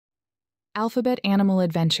Alphabet Animal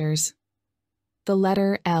Adventures. The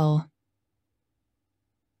letter L.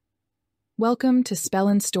 Welcome to Spell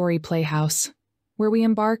and Story Playhouse, where we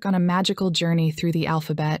embark on a magical journey through the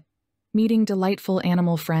alphabet, meeting delightful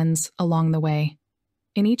animal friends along the way.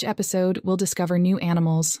 In each episode, we'll discover new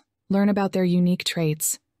animals, learn about their unique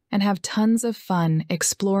traits, and have tons of fun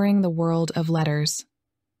exploring the world of letters.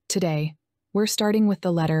 Today, we're starting with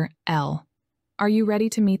the letter L. Are you ready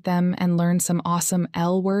to meet them and learn some awesome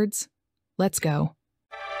L words? Let's go.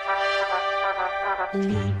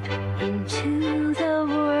 Leap into the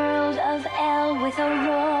world of L with a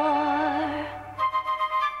roar.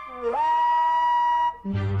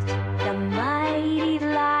 Meet the mighty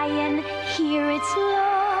lion, hear its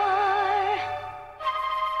roar.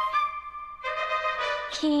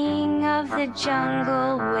 King of the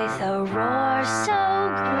jungle with a roar so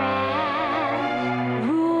grand.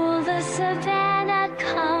 Rule the savannah,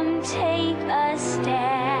 come take a stand.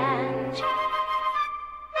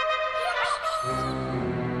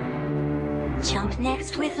 Jump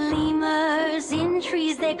next with lemurs, in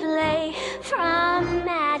trees they play. From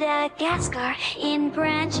Madagascar, in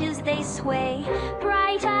branches they sway.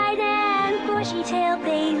 Bright-eyed and bushy-tailed,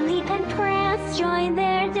 they leap and prance. Join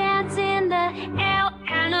their dance in the L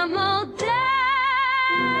animal dance.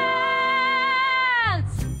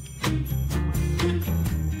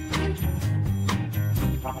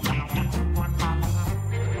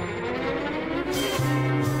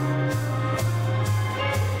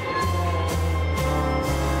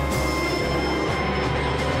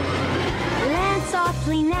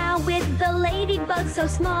 Softly now with the ladybug so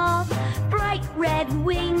small. Bright red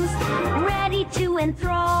wings, ready to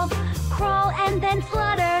enthrall. Crawl and then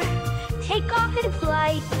flutter, take off in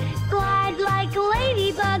flight. Glide like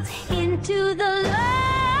ladybugs into the light.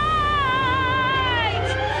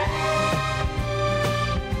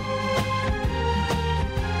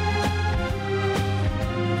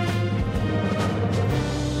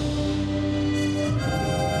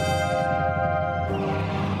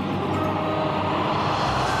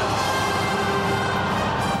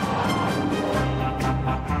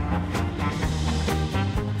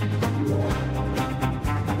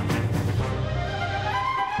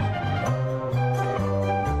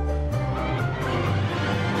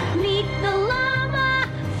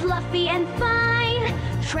 And fine,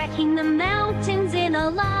 trekking the mountains in a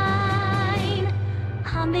line,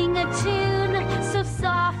 humming a tune so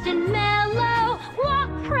soft and mellow. Walk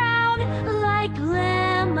proud like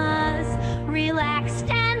llamas, relaxed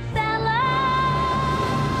and fellow.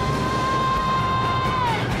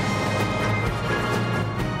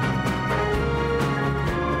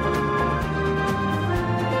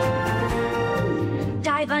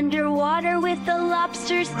 Dive underwater with the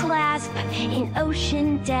lobster's clasp. In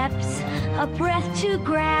ocean depths, a breath to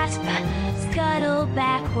grasp. Scuttle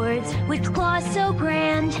backwards with claws so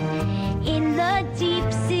grand. In the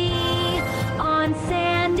deep sea, on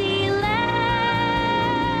sandy land.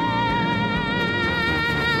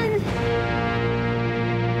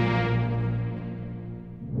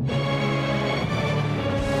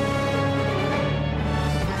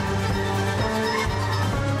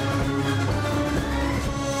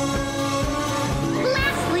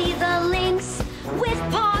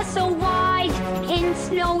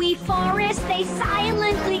 Snowy forest they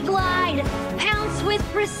silently glide. Pounce with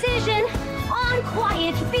precision on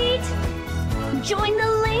quiet feet. Join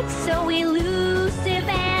the lynx so elusive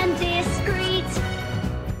and discreet.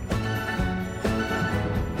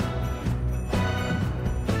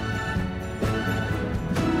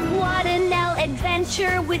 What an L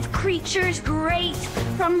adventure with creatures great.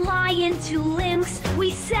 From lion to lynx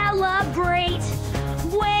we celebrate.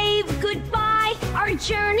 Wave goodbye, our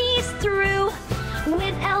journey's through.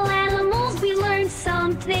 With L animals, we learn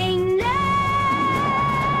something new.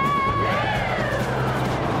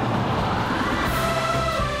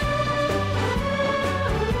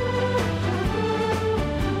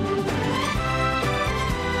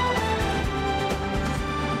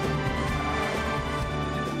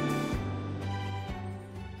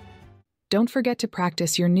 Don't forget to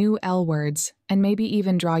practice your new L words and maybe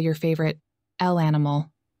even draw your favorite L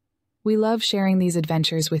animal. We love sharing these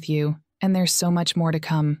adventures with you, and there's so much more to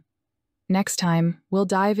come. Next time, we'll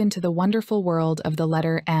dive into the wonderful world of the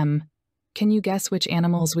letter M. Can you guess which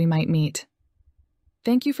animals we might meet?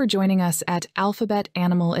 Thank you for joining us at Alphabet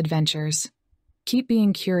Animal Adventures. Keep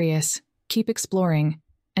being curious, keep exploring,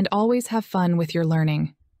 and always have fun with your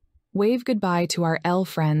learning. Wave goodbye to our L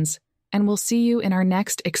friends, and we'll see you in our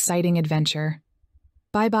next exciting adventure.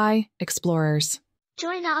 Bye-bye, explorers.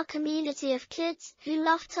 Join our community of kids who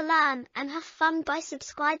love to learn and have fun by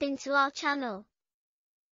subscribing to our channel.